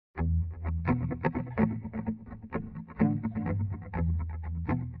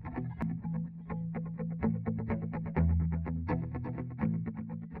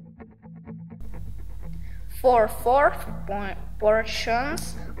For 4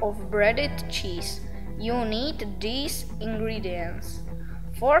 portions of breaded cheese, you need these ingredients: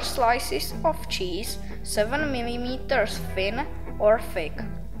 4 slices of cheese, 7 mm thin or thick,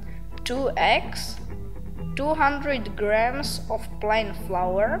 2 eggs, 200 grams of plain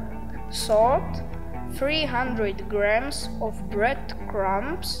flour, salt, 300 grams of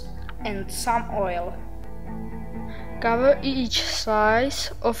breadcrumbs, and some oil. Cover each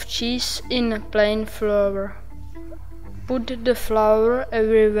slice of cheese in plain flour. Put the flour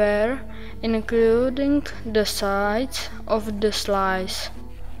everywhere, including the sides of the slice.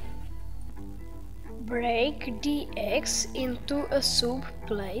 Break the eggs into a soup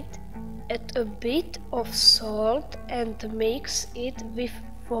plate, add a bit of salt and mix it with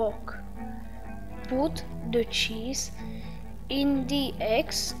fork. Put the cheese in the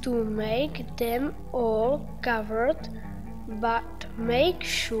eggs to make them all covered, but make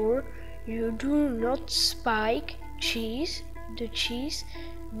sure you do not spike the cheese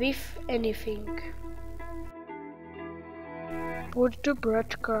with anything. Put the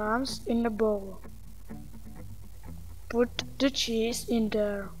breadcrumbs in a bowl. Put the cheese in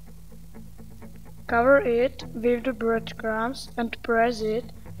there. Cover it with the breadcrumbs and press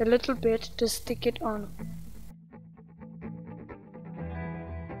it a little bit to stick it on.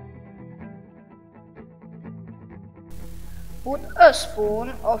 Put a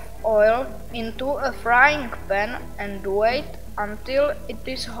spoon of oil into a frying pan and wait until it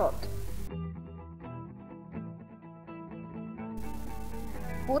is hot.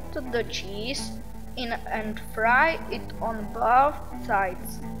 Put the cheese in and fry it on both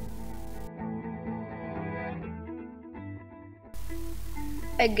sides.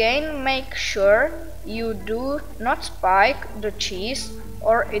 Again, make sure you do not spike the cheese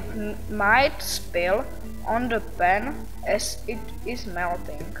or it might spill on the pan as it is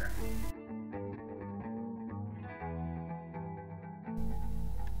melting.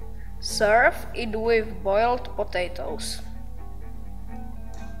 Serve it with boiled potatoes.